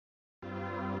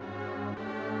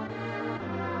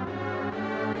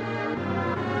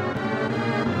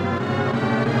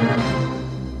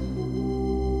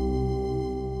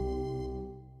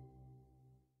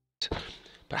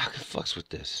box with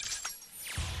this.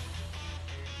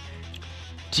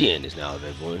 10 is now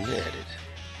available and added.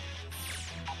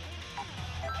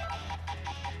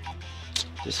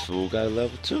 This fool got a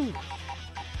level 2.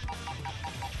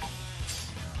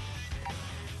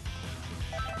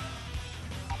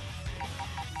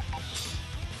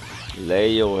 Lay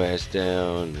your ass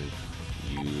down.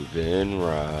 You've been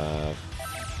robbed.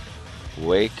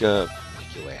 Wake up.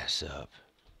 Wake your ass up.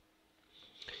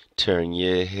 Turn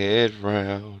your head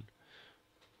round.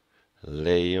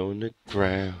 Lay on the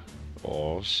ground.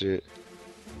 Oh shit.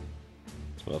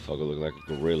 This motherfucker look like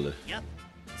a gorilla. Yep.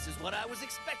 This is what I was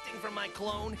expecting from my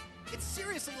clone. It's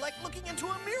seriously like looking into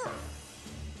a mirror.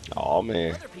 Oh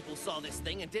man. Other people saw this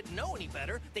thing and didn't know any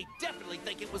better. They definitely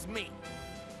think it was me.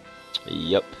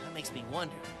 Yep. That makes me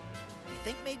wonder. You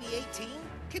think maybe 18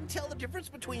 can tell the difference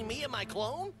between me and my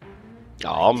clone?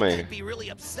 Oh man. I'd be really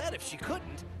upset if she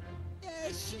couldn't. Yeah,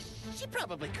 she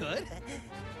probably could.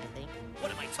 I think.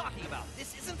 What am I talking about?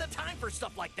 This isn't the time for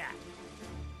stuff like that.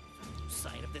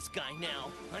 Sight of this guy now,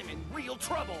 I'm in real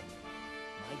trouble.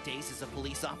 My days as a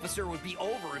police officer would be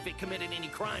over if it committed any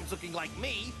crimes looking like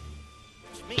me.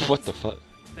 Which means What the fuck?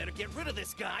 better get rid of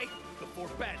this guy before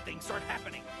bad things start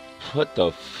happening. What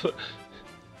the fuck?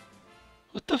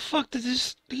 What the fuck did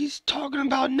this? He's talking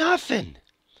about nothing.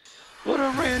 What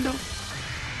a random.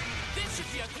 This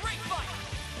should be a great fight.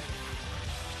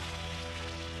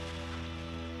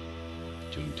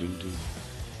 Doom, doom, doom.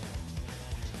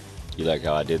 You like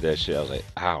how I did that shit? I was like,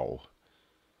 ow.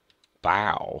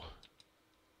 Bow.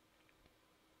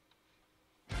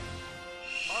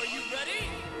 Are you ready?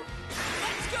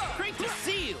 Let's go! Great to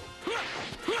see you!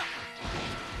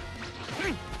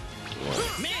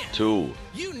 One, Man, 2.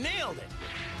 you nailed it!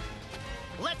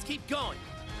 Let's keep going!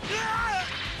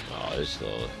 Oh,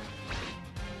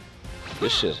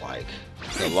 this shit's like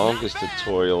the longest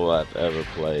tutorial I've ever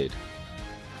played.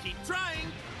 Keep trying!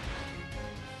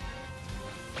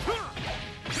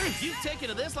 You've taken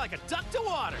to this like a duck to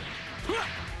water!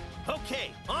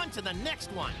 Okay, on to the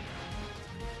next one!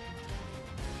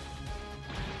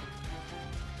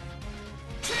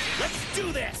 Let's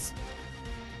do this!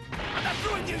 I'm not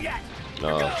through with you yet!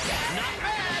 Oh, Not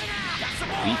bad! Got some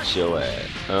more! beat your ass.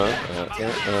 Oh.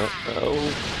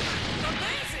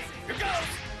 Amazing! Here goes!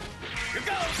 Here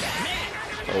goes! Man!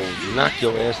 Oh, knock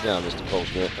your ass down, Mr.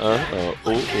 Postman. Ooh.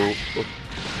 Wonderful!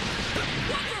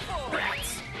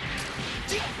 Rats!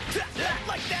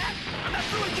 Like that? I'm not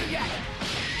through with you yet!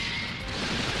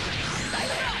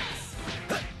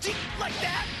 Like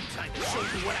that? Time to show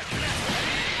you what I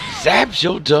can. Zaps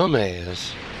your dumb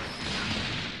ass.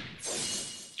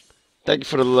 Thank you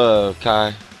for the love,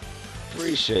 Kai.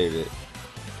 Appreciate it.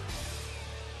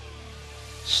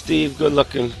 Steve, good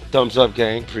looking. Thumbs up,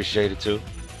 gang. Appreciate it too.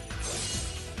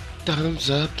 Thumbs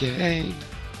up, gang.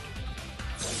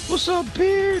 What's up,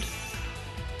 Beard?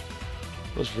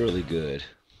 What's really good?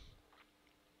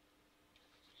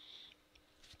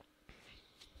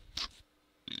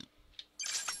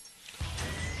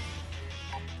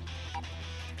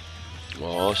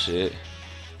 Oh shit.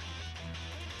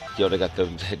 Yo, they got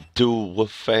that dude with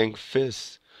fang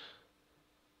fists.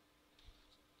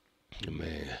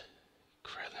 Man,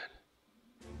 Krillin.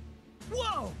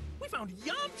 Whoa! We found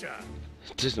Yamcha!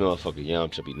 This motherfucker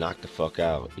Yamcha be knocked the fuck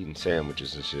out, eating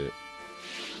sandwiches and shit.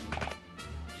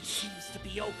 He seems to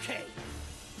be okay.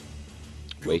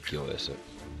 Wake your ass up.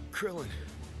 Krillin,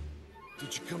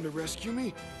 did you come to rescue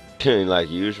me? Like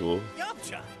usual.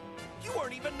 Yamcha! You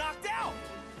weren't even knocked out!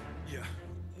 Yeah,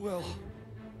 well,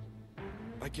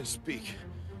 I can speak,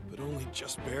 but only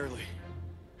just barely.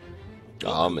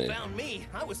 Oh When you man. found me,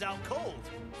 I was out cold.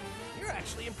 You're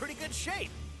actually in pretty good shape.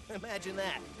 Imagine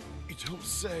that. You don't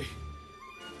say.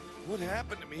 What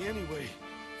happened to me anyway?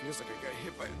 Feels like I got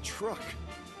hit by a truck.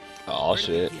 Oh Where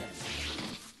do we shit. begin?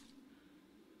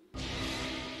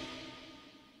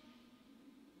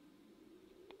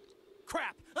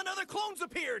 Crap! Another clone's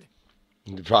appeared!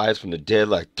 Rise from the dead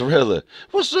like Thriller.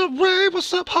 What's up, Ray?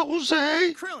 What's up,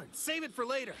 Jose? Krillin, save it for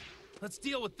later. Let's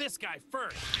deal with this guy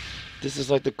first. This is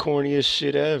like the corniest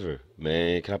shit ever.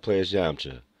 Man, can I play as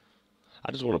Yamcha?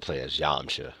 I just want to play as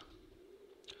Yamcha.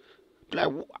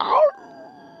 Like,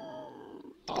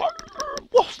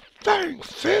 what fang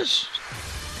fist?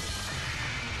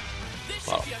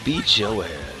 I'll beat your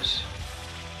ass.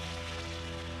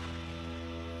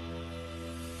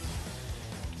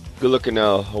 Good looking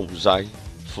out, Jose,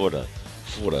 for the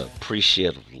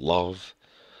appreciative love.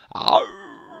 Are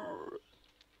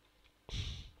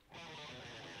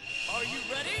you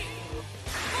ready?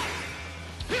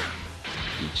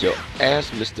 Beat your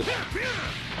ass, Mister.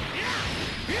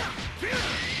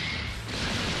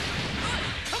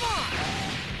 Come on!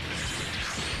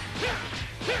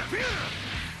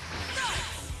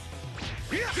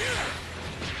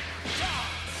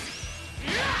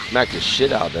 Smack the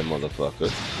shit out of that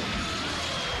motherfucker.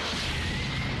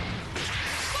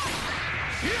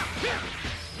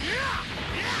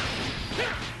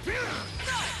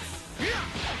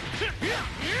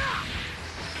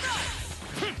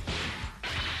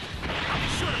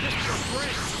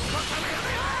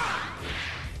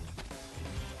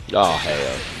 Oh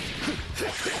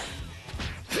hell.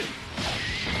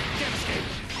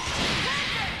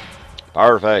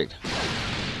 Perfect.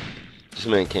 This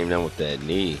man came down with that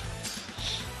knee.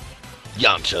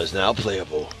 Yamcha is now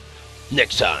playable.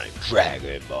 Next time,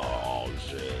 Dragon Ball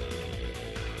Z.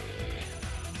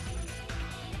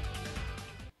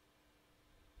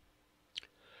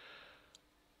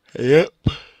 Yep.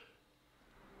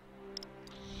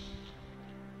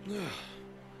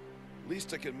 At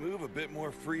least I can move a bit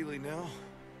more freely now.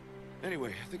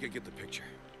 Anyway, I think I get the picture.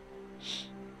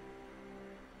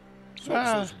 So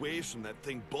it's those waves from that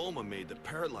thing Bulma made that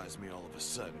paralyzed me all of a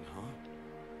sudden, huh?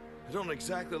 I don't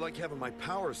exactly like having my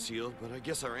power sealed, but I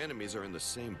guess our enemies are in the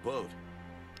same boat.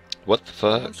 What the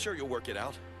fuck? I'm sure you'll work it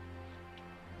out.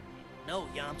 No,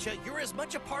 Yamcha, you're as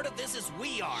much a part of this as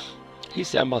we are. He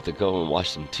said I'm about to go and watch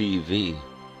some TV.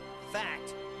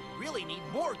 Fact, we really need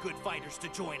more good fighters to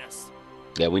join us.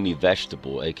 Yeah, we need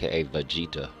Vegetable, aka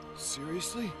Vegeta.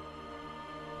 Seriously?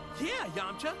 Yeah,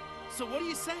 Yamcha. So what do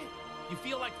you say? You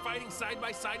feel like fighting side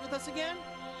by side with us again?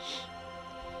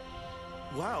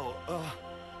 Wow,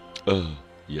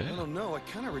 Yeah. I don't know. I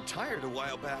kind of retired a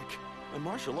while back. My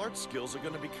martial arts skills are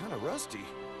going to be kind of rusty.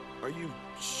 Are you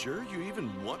sure you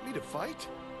even want me to fight?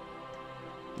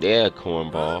 Yeah,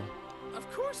 cornball.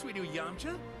 Of course we do,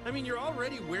 Yamcha. I mean, you're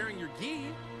already wearing your gi.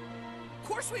 Of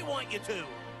course we want you to.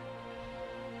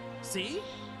 See?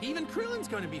 Even Krillin's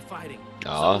going to be fighting.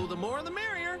 Aw. So the more the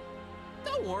merrier.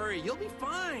 Don't worry, you'll be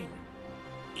fine.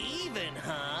 Even,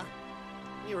 huh?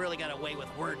 You really got away with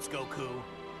words, Goku.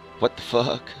 What the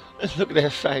fuck? Look at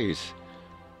that face.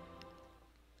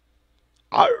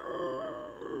 Arr.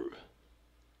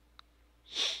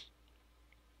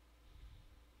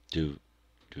 Do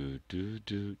do do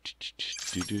do do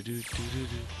do do do do.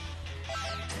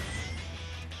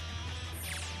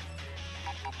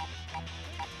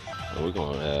 Oh, we're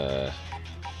going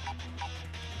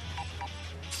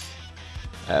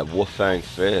at Wolfang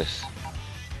Fist.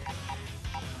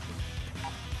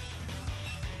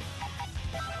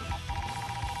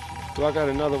 Do I got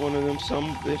another one of them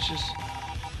some bitches?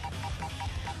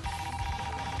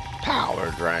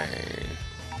 Power drain.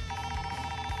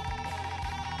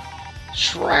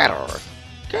 Shredder.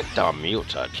 Get the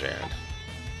mutagen.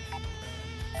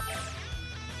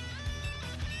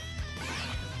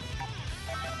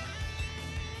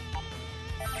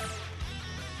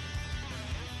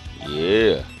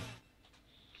 Yeah.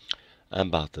 I'm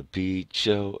about to beat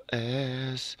your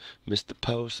ass, Mr.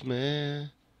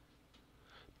 Postman.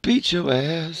 Beat your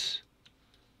ass,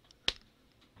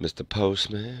 Mr.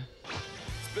 Postman.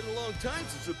 It's been a long time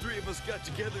since the three of us got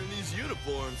together in these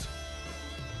uniforms.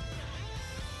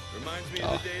 Reminds me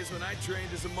of the days when I trained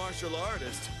as a martial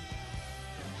artist.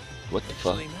 What the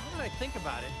fuck? Actually, now that I think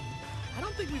about it, I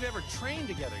don't think we've ever trained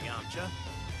together, Yamcha.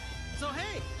 So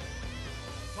hey,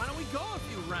 why don't we go a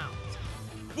few rounds?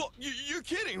 Well, you're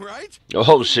kidding, right?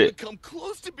 Oh shit. Come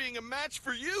close to being a match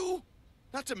for you.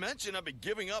 Not to mention I've been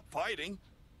giving up fighting.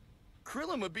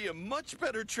 Krillin would be a much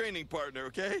better training partner,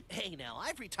 okay? Hey now,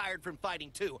 I've retired from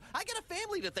fighting too. I got a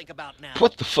family to think about now.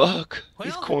 What the fuck?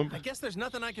 He's Well, corn. I guess there's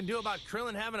nothing I can do about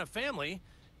Krillin having a family.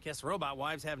 Guess robot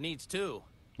wives have needs too.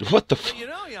 What the But fuck? you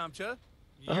know, Yamcha,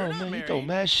 you're Oh not man, you married, don't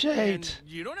match shades. and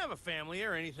you don't have a family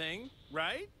or anything,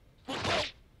 right? Well,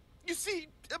 you see,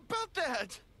 about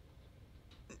that,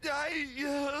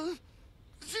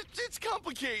 it's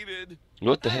complicated.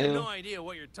 What the I have hell? no idea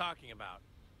what you're talking about.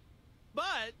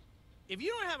 But if you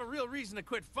don't have a real reason to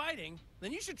quit fighting,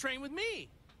 then you should train with me.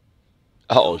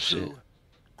 Oh Goku, shit.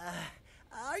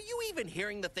 Are you even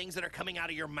hearing the things that are coming out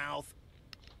of your mouth?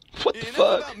 What the Enough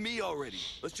fuck? about me already.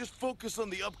 Let's just focus on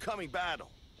the upcoming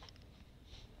battle.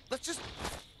 Let's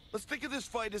think of this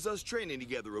fight as us training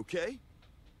together, okay?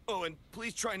 Oh, and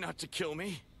please try not to kill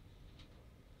me.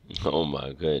 Oh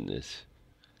my goodness.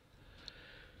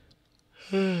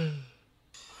 This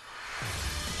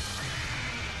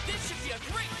should be a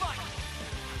great fight.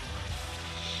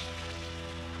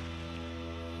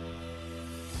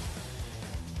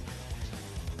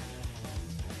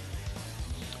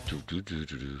 Do do do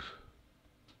do do.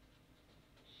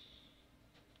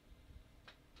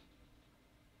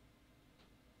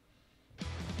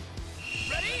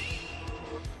 Ready?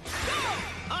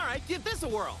 All right, give this a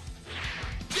whirl.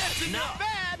 That's Not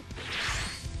bad.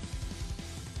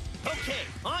 Okay,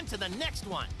 on to the next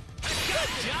one. Good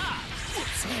job.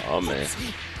 Oh man.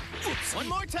 One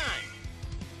more time.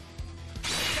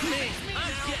 Man,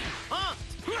 I'm getting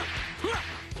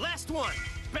pumped. Last one.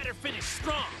 Better finish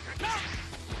strong.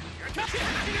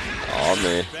 Oh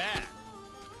man. Bad.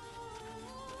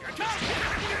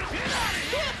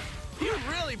 You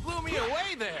really blew me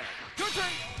away there. Your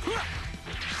turn.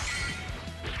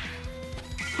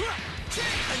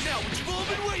 And now what you've all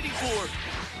been waiting for.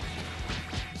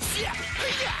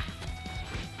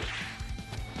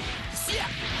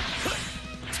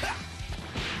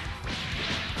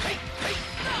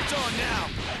 It's on now.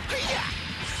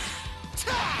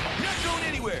 Not going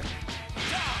anywhere.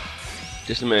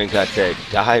 This man got that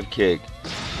dive kick.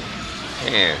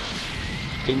 Man,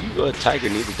 can you a tiger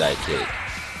need a dive kick?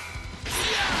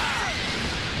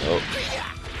 Oh.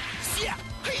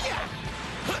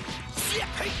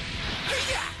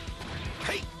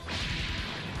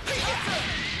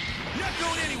 Not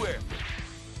going anywhere.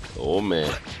 Oh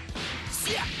man.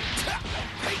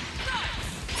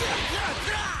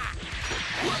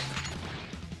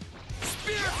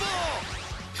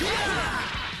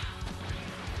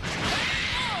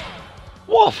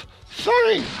 Wolf!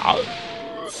 Fang!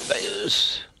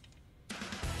 Yes.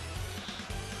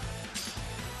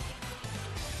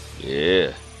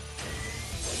 Yeah.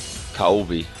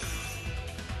 Kobe.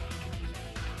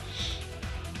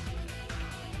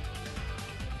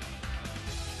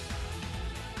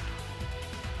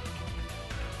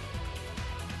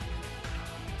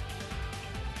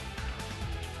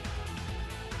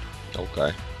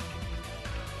 Okay.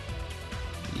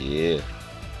 Yeah.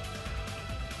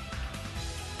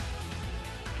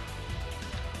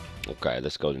 Okay,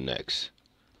 let's go to next.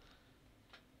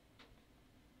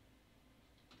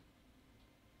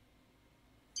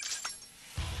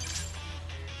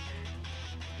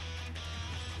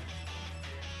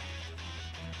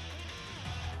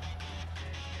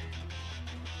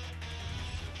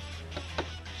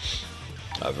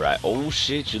 Alright. Oh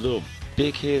shit, you little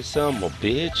big head son of a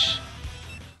bitch.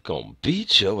 Gonna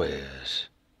beat your ass.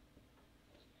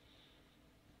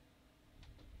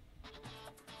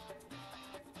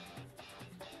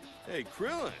 Hey,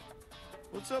 Krillin.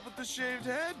 What's up with the shaved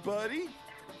head, buddy?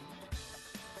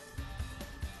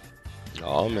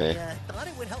 Oh man. I thought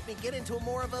it would help me get into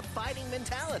more of a fighting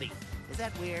mentality. Is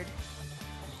that weird?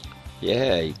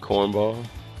 Yeah, you cornball.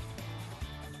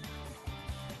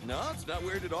 No, it's not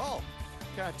weird at all.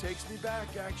 Kinda takes me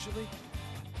back, actually.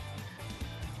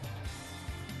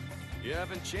 You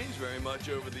haven't changed very much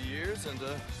over the years, and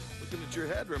looking at your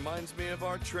head reminds me of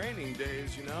our training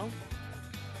days, you know?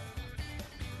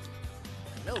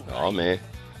 No, right? Oh man.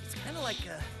 It's kind of like,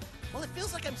 well, it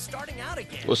feels like I'm starting out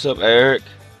again. What's up, Eric?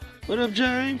 What up,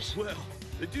 James? Well,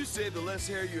 they do say the less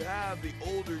hair you have, the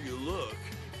older you look.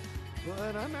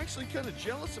 But I'm actually kind of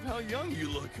jealous of how young you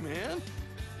look, man.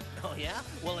 Oh, yeah?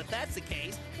 Well, if that's the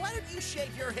case, why don't you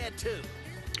shave your head, too?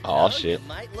 Oh No, shit. You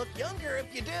might look younger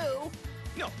if you do.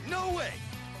 No way!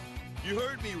 You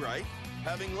heard me right.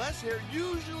 Having less hair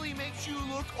usually makes you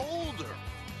look older.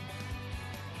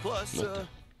 Plus, if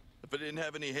I didn't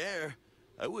have any hair,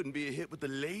 I wouldn't be a hit with the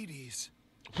ladies.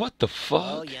 What the Oh,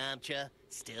 fuck? Yamcha.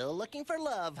 Still looking for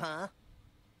love, huh?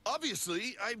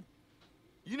 Obviously, I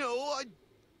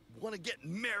want to get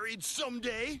married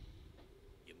someday.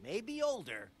 You may be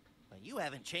older, but you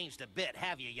haven't changed a bit,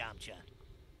 have you, Yamcha?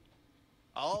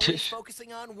 Always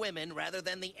focusing on women rather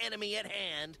than the enemy at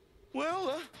hand.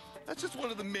 Well, that's just one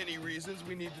of the many reasons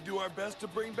we need to do our best to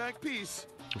bring back peace.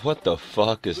 What the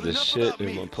fuck is But this enough shit about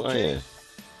me, am I okay? playing?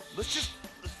 Let's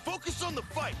focus on the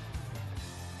fight.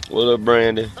 What up,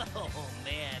 Brandon? Oh,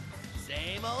 man.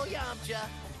 Same old Yamcha.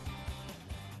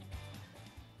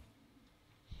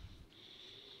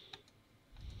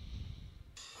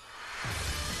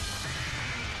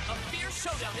 A fierce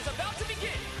showdown is about to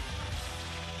begin!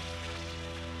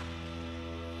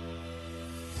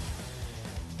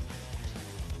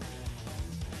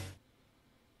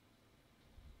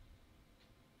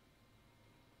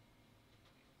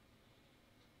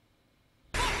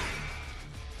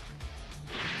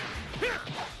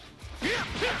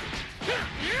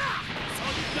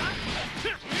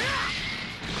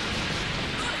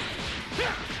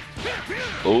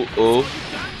 Oh, oh.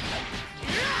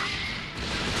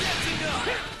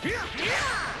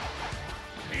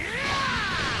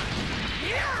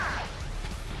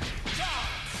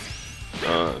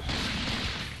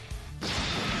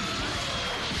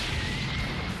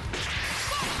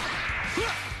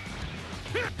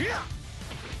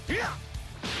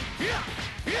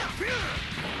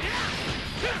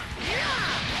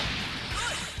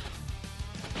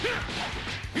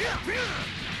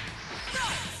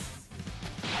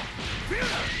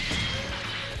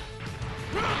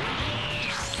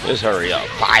 Just hurry up.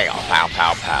 Pow, pow,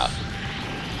 pow, pow.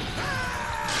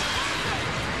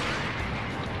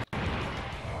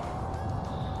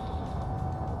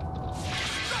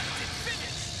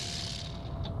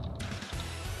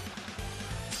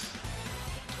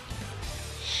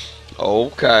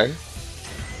 Okay.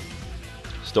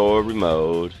 Story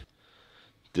mode.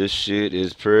 This shit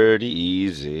is pretty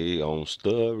easy on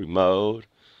story mode.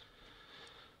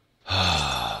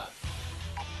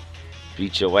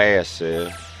 Beat your ass,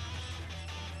 Sil.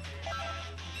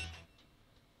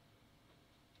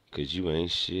 Cause you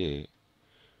ain't shit.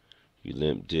 You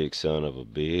limp dick son of a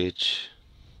bitch.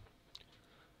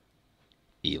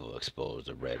 Evil exposed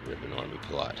the Red Ribbon Army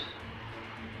plot.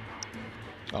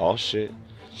 Oh shit.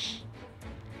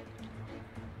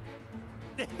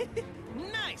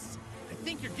 Nice! I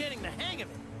think you're getting the hang of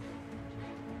it.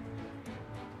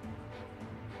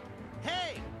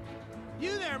 Hey!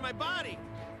 You there, my body!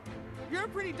 You're a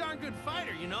pretty darn good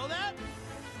fighter, you know that?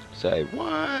 Say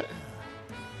what?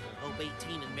 Hope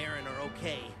 18 and Marin are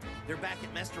okay. They're back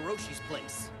at Master Roshi's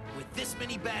place. With this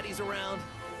many baddies around,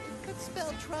 it could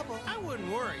spell trouble. I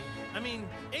wouldn't worry. I mean,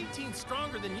 18's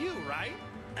stronger than you, right?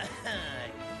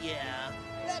 Yeah,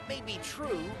 that may be true,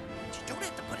 but you don't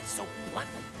have to put it so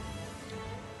bluntly.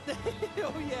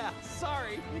 Oh yeah,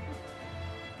 sorry.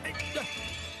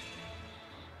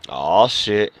 Oh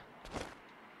shit.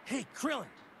 Hey, Krillin!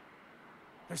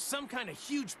 There's some kind of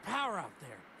huge power out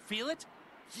there. Feel it?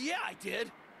 Yeah, I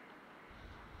did.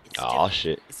 It's Oh different.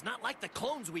 shit. It's not like the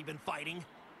clones we've been fighting.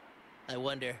 I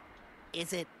wonder,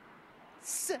 is it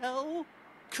Cell?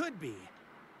 Could be.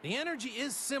 The energy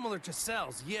is similar to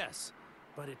Cell's, yes,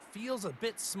 but it feels a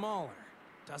bit smaller,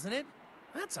 doesn't it?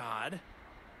 That's odd.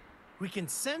 We can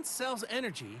sense Cell's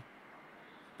energy,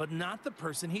 but not the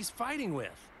person he's fighting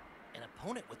with. An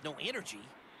opponent with no energy?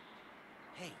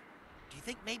 Hey, do you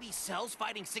think maybe Cell's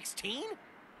fighting 16?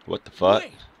 What the fuck?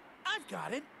 Wait, I've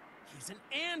got it. He's an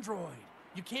android.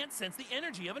 You can't sense the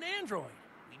energy of an android.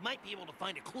 We might be able to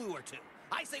find a clue or two.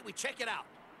 I say we check it out.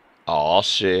 Oh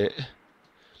shit.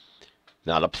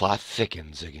 Now the plot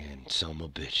thickens again, son of a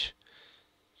bitch.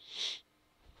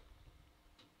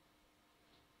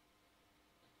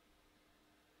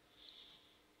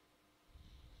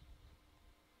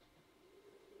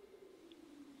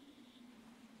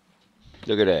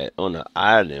 Look at that, on the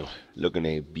island, looking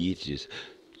at beaches.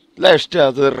 Lifestyle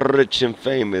of the rich and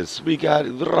famous. We got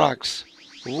rocks,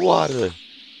 water,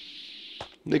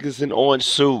 niggas in orange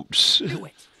suits. Do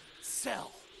it.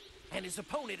 Cell. And his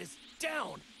opponent is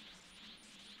down.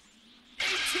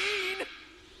 18!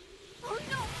 Oh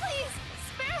no, please!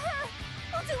 Spare her!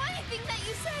 I'll do anything that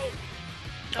you say!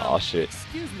 Oh shit.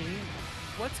 Excuse me,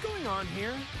 what's going on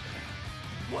here?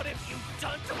 What have you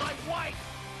done to my wife?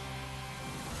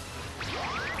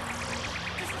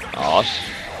 Oh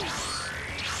shit.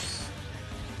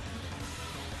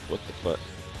 What the fuck?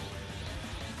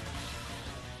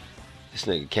 This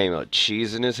nigga came out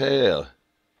cheesing as hell.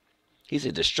 He's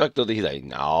indestructible. He's like,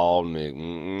 no,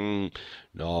 nigga,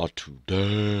 not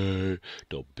today.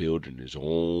 The building is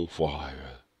on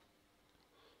fire.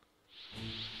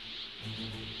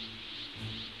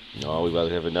 No, we about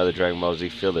to have another Dragon Ball Z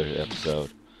filler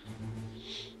episode.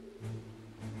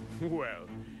 Well,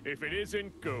 if it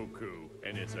isn't Goku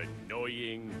and his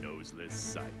annoying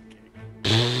noseless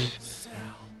sidekick. Cell.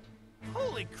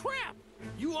 Holy crap!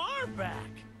 You are back!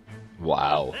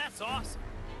 Wow. That's awesome.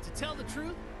 To tell the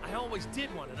truth, I always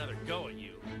did want another go at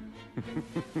you.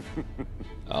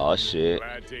 Oh shit.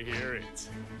 Glad to hear it,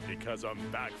 because I'm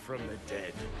back from the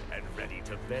dead and ready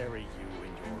to bury you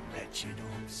in your wretched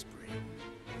offspring.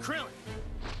 Krillin,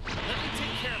 let me take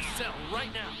care of Cell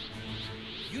right now.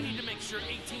 You need to make sure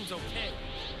 18's okay.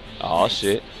 Oh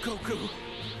shit. Goku.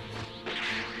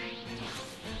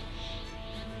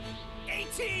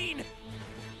 18!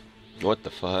 What the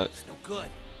fuck? It's no good.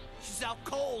 She's out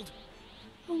cold.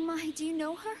 Oh my, do you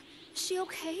know her? Is she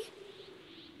okay?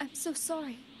 I'm so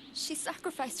sorry. She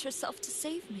sacrificed herself to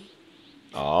save me.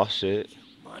 Oh shit.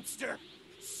 Monster.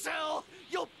 Cell,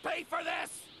 you'll pay for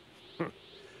this!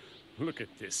 Look at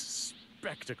this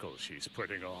spectacle she's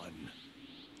putting on.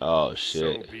 Oh So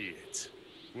shit. be it.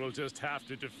 We'll just have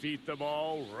to defeat them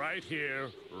all right here,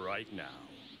 right now.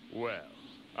 Well,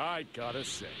 I gotta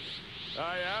say,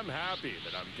 I am happy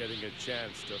that I'm getting a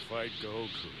chance to fight Goku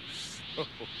so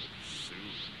soon.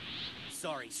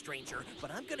 Sorry, stranger, but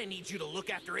I'm gonna need you to look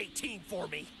after 18 for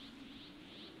me.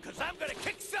 Cause I'm gonna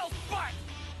kick Cell's butt!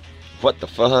 What the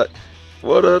fuck?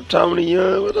 What up, Tony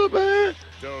Young? What up, man?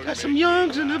 Don't Got some make me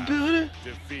youngs in the laugh. building.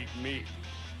 Defeat me.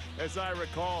 As I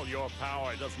recall, your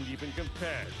power doesn't even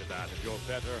compare to that of your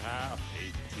better half,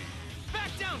 18.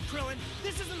 Back down, Krillin.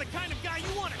 This isn't the kind of guy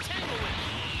you want to tangle with.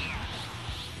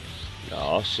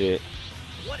 Oh shit.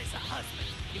 What is a husband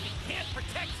if he can't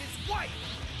protect his wife?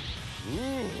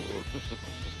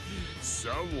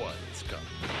 Someone's coming.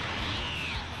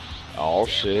 Oh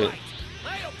Damn shit. right.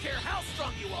 I don't care how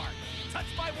strong you are. Touch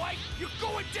my wife, you're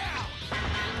going down.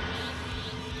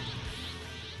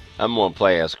 I'm gonna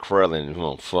play as Krillin and we're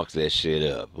gonna fuck that shit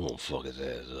up. We're gonna fuck his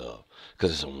ass up.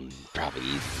 Cause it's on probably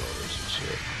easy mode or some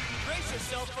shit. Brace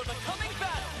yourself for the coming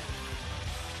battle.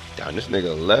 Damn, this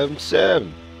nigga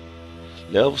 11-7.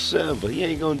 Level 7, but he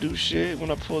ain't gonna do shit when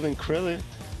I pull in Krillin. I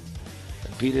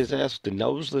beat his ass with the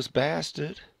noseless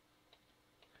bastard.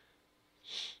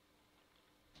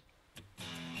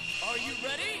 Are you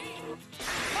ready?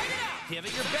 Fight it out! Give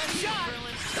it your best shot,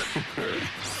 Krillin.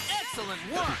 Excellent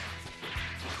work.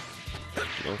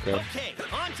 Okay. Okay,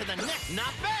 on to the next.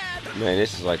 Not bad. Man,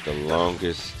 this is like the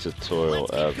longest tutorial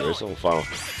Let's keep ever. going. It's on Final.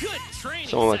 Good training.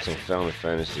 It's on like some session. Final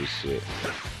Fantasy shit.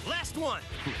 Last one.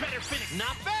 Better finish.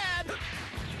 Not bad.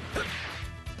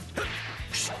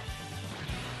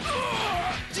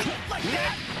 Like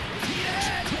that.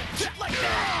 Yeah. Like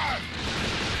that.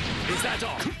 Is that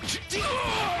all?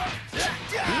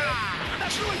 I'm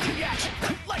not through with you yet.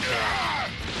 Like that.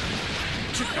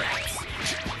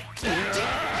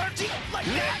 Like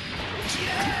that.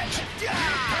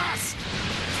 Pass.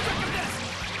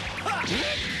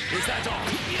 Is that all?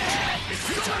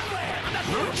 It's I'm not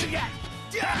through with you yet.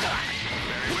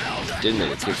 This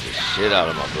nigga kicked the shit out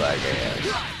of my black ass.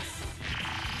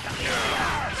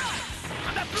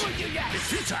 I'm not through with you yet.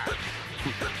 It's your time.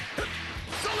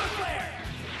 Solar flare.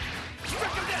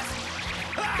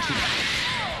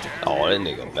 Oh, that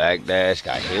nigga backdash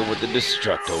got hit with the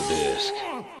Destructo disc.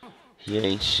 He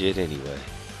ain't shit anyway.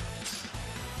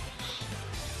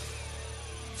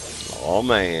 Oh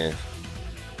man.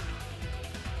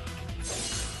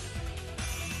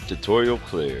 Tutorial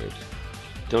cleared.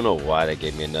 Don't know why they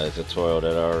gave me another tutorial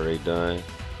that I already done.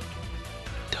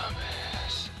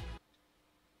 Dumbass.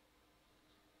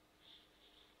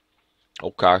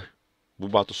 Okay. We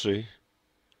about to see.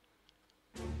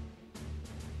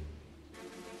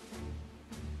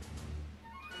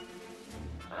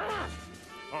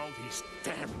 All these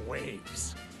damn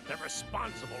waves. They're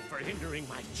responsible for hindering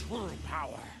my true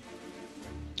power.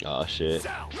 Oh shit.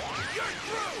 Cell, you're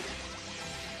through.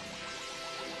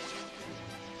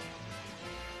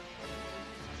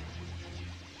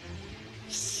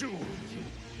 Soon, you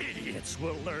idiots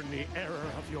will learn the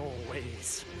error of your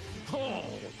ways. All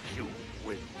you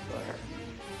will learn.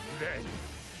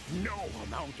 Then, no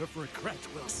amount of regret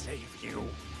will save you.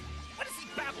 What is he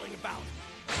babbling about?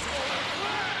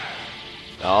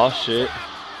 Oh shit.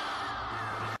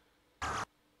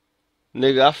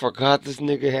 Nigga, I forgot this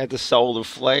nigga had the solar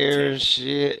flare and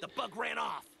shit. The bug ran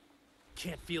off.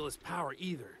 Can't feel his power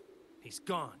either. He's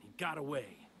gone. He got away.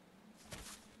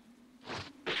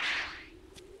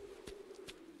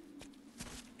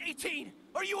 18,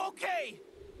 are you okay?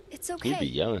 It's He'd okay. be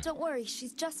yelling. Don't worry,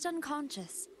 she's just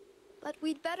unconscious. But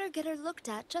we'd better get her looked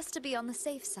at just to be on the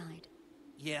safe side.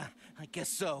 Yeah, I guess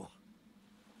so.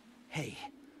 Hey,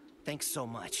 thanks so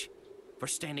much for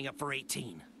standing up for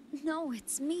 18. No,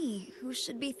 it's me who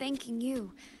should be thanking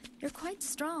you. You're quite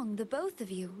strong, the both of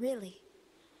you, really.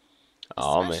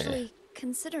 Oh man. Especially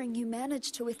considering you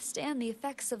managed to withstand the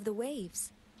effects of the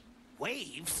waves.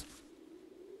 Waves?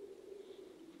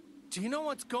 Do you know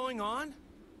what's going on?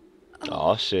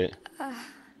 Oh shit.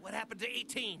 What happened to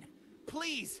 18?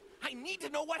 Please, I need to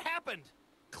know what happened.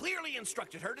 Clearly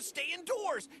instructed her to stay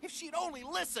indoors if she'd only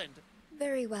listened.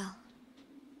 Very well.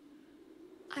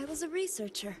 I was a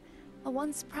researcher, a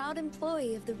once proud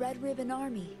employee of the Red Ribbon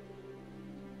Army.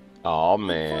 Oh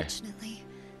man. Unfortunately,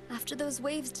 after those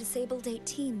waves disabled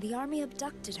 18, the Army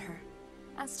abducted her.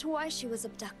 As to why she was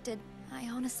abducted, I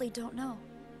honestly don't know.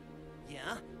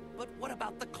 Yeah, but what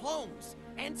about the clones?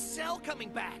 And Cell coming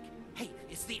back? Hey,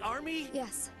 is the Army...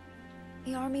 Yes,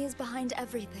 the Army is behind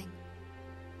everything.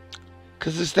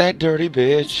 Cause it's that dirty It's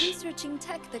bitch. researching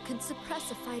tech that could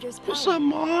suppress a fighter's power, What's up,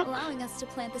 Mark? allowing us to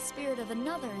plant the spirit of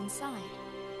another inside.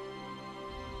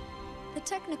 The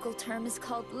technical term is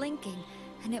called linking,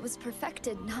 and it was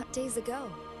perfected not days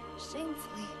ago.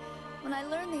 Shamefully, when I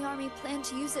learned the Army planned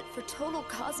to use it for total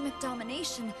cosmic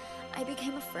domination, I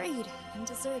became afraid and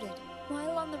deserted.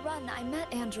 While on the run, I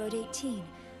met Android 18.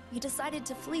 We decided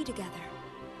to flee together.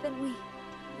 Then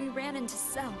we ran into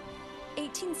Cell.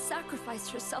 18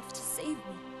 sacrificed herself to save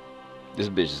me. This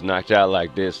bitch is knocked out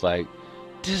like this, like,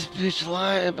 this bitch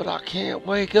lying, but I can't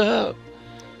wake up.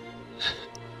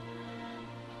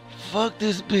 Fuck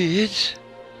this bitch.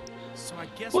 So I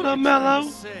guess What what up, you're trying Mello?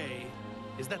 to say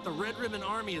is that the Red Ribbon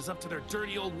Army is up to their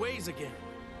dirty old ways again.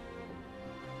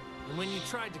 And when you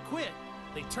tried to quit,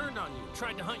 they turned on you,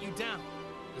 tried to hunt you down.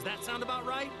 Does that sound about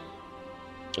right?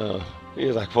 He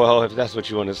was like, well, if that's what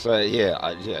you want to say,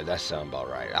 yeah, yeah, that sounds about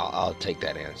right. I'll take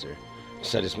that answer.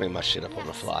 So I just make my shit up on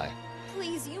the fly.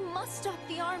 Please, you must stop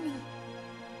the army.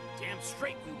 Damn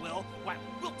straight we will. Why,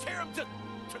 we'll tear them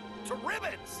to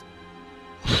ribbons.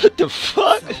 What the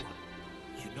fuck? So,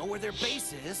 you know where their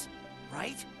base is,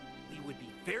 right? We would be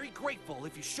very grateful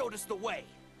if you showed us the way.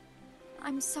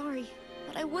 I'm sorry,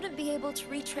 but I wouldn't be able to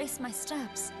retrace my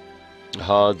steps.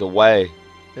 The way.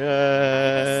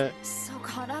 I was so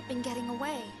caught up in getting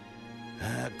away.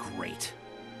 Great.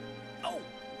 Oh,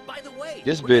 by the way,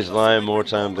 This we're gonna bitch go lying somewhere more where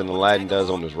times than no one Aladdin will tag does on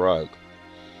along. his rug.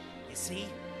 You see,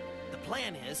 the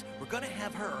plan is we're gonna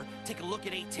have her take a look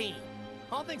at 18.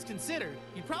 All things considered,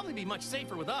 you'd probably be much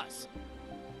safer with us.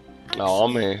 Oh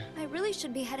Actually, man. I really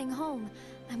should be heading home.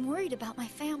 I'm worried about my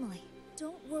family.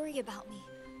 Don't worry about me.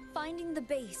 Finding the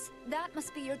base, that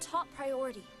must be your top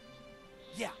priority.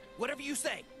 Yeah, whatever you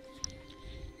say.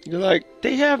 You're like,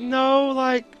 they have no,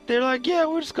 like, they're like, yeah,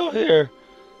 we'll just go here.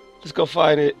 Let's go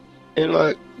find it. And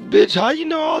like, bitch, how you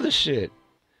know all this shit?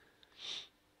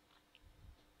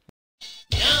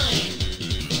 9,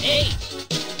 8,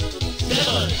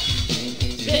 7,